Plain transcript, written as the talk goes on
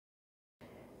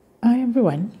Hi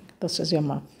everyone, this is your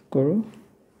math guru.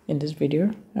 In this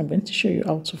video, I'm going to show you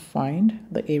how to find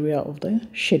the area of the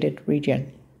shaded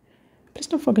region. Please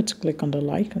don't forget to click on the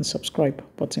like and subscribe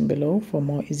button below for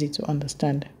more easy to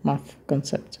understand math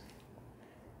concepts.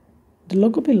 The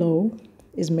logo below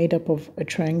is made up of a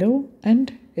triangle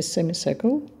and a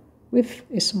semicircle with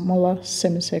a smaller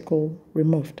semicircle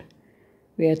removed.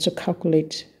 We are to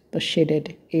calculate the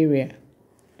shaded area.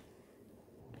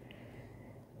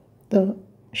 The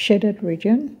shaded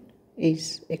region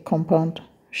is a compound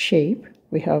shape.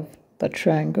 We have the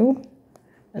triangle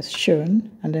as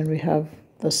shown, and then we have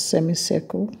the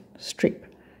semicircle strip.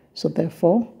 So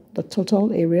therefore, the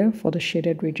total area for the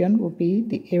shaded region will be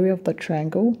the area of the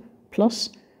triangle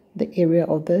plus the area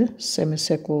of the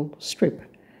semicircle strip.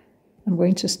 I'm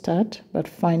going to start by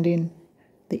finding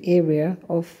the area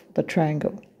of the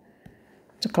triangle.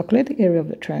 To calculate the area of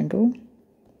the triangle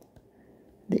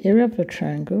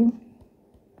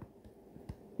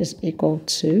is equal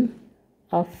to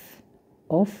half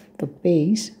of the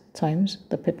base times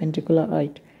the perpendicular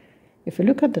height. If you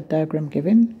look at the diagram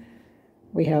given,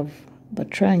 we have the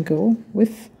triangle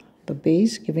with the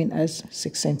base given as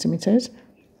 6 centimeters,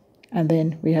 and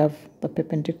then we have the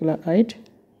perpendicular height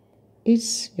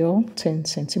is your 10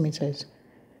 centimeters.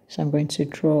 So I'm going to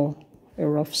draw a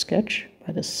rough sketch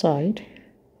by the side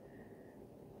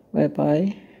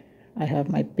whereby I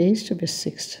have my base to be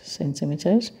 6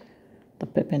 centimeters, the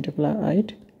perpendicular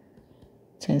height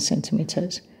 10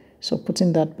 centimeters. So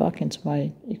putting that back into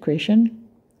my equation,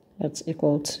 that's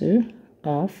equal to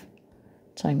half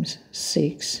times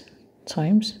 6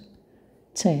 times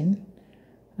 10,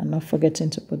 and not forgetting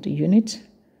to put the unit,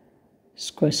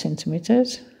 square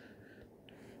centimeters.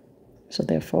 So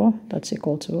therefore that's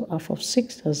equal to half of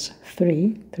 6, that's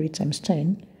 3 times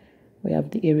 10. We have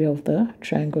the area of the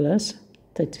triangle as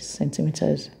 30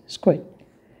 centimeters squared.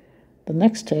 The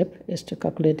next step is to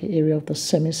calculate the area of the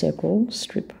semicircle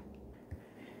strip.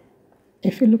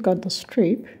 If you look at the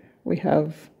strip, we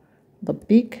have the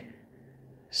big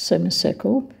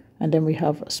semicircle, and then we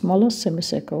have a smaller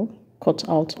semicircle cut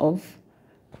out of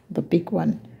the big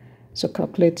one. So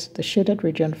calculate the shaded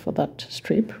region for that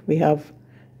strip. We have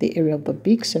the area of the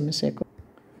big semicircle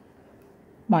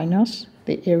minus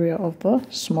the area of the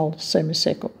small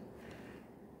semicircle.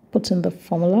 Put in the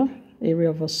formula,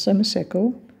 area of a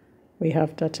semicircle, we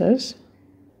have that as,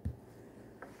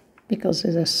 because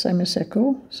it's a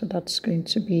semicircle, so that's going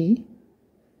to be,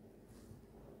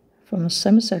 from a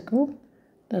semicircle,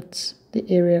 that's the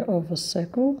area of a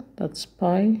circle, that's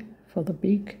pi for the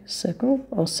big circle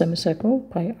or semicircle,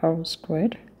 pi r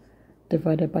squared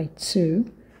divided by 2,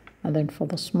 and then for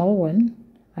the small one,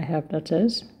 I have that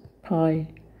as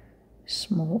pi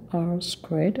small r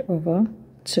squared over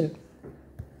 2.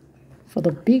 For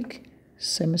the big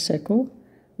semicircle,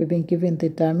 we've been given the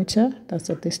diameter, that's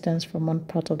the distance from one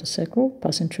part of the circle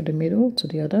passing through the middle to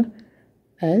the other,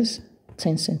 as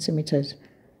 10 centimeters.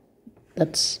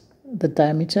 That's the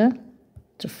diameter.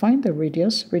 To find the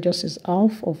radius is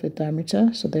half of the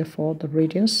diameter, so therefore the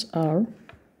radius r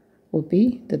will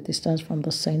be the distance from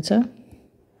the center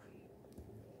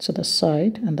to the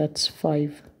side, and that's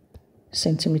 5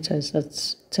 centimeters.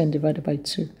 That's 10 divided by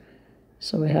 2.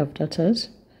 So we have that as,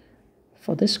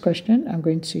 for this question, I'm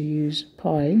going to use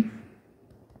pi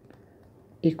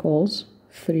equals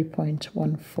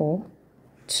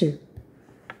 3.142.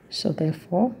 So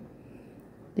therefore,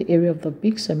 the area of the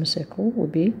big semicircle will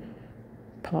be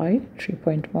pi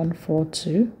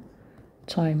 3.142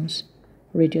 times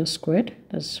radius squared,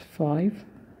 that's 5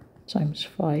 times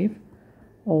 5,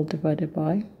 all divided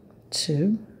by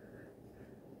 2,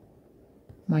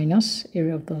 minus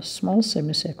area of the small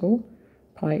semicircle,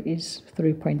 pi is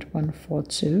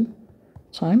 3.142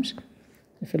 times,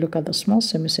 if you look at the small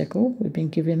semicircle, we've been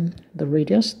given the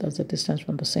radius, that's the distance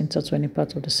from the center to any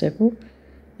part of the circle,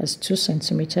 as 2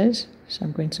 centimeters. So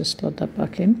I'm going to slot that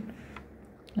back in.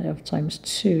 I have times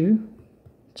 2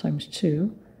 times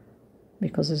 2,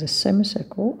 because it's a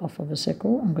semicircle, half of a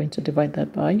circle, I'm going to divide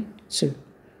that by 2.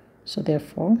 So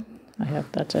therefore, I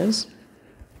have that as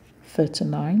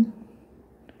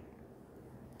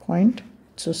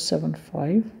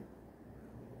 39.275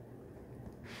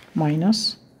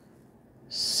 minus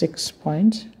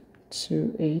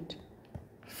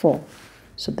 6.284.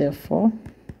 So therefore,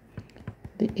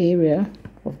 the area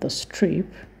of the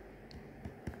strip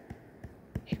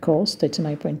equals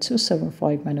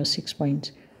 39.275 minus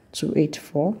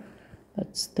 6.284.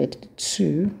 That's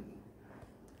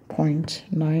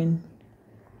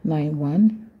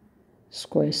 32.991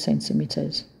 square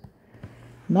centimeters.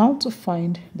 Now to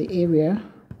find the area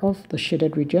of the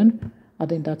shaded region,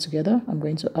 adding that together, I'm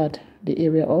going to add the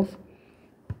area of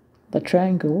the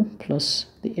triangle plus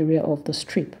the area of the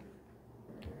strip.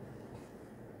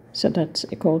 So that's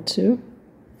equal to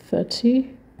 30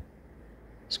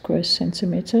 square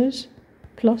centimeters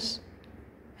plus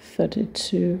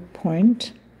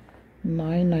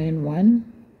 32.991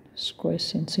 square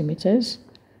centimeters.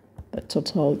 The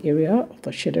total area of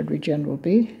the shaded region will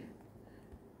be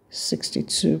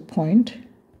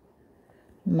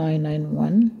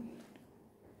 62.991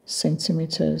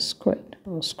 centimeters squared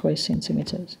or square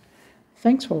centimeters.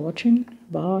 Thanks for watching.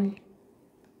 Bye.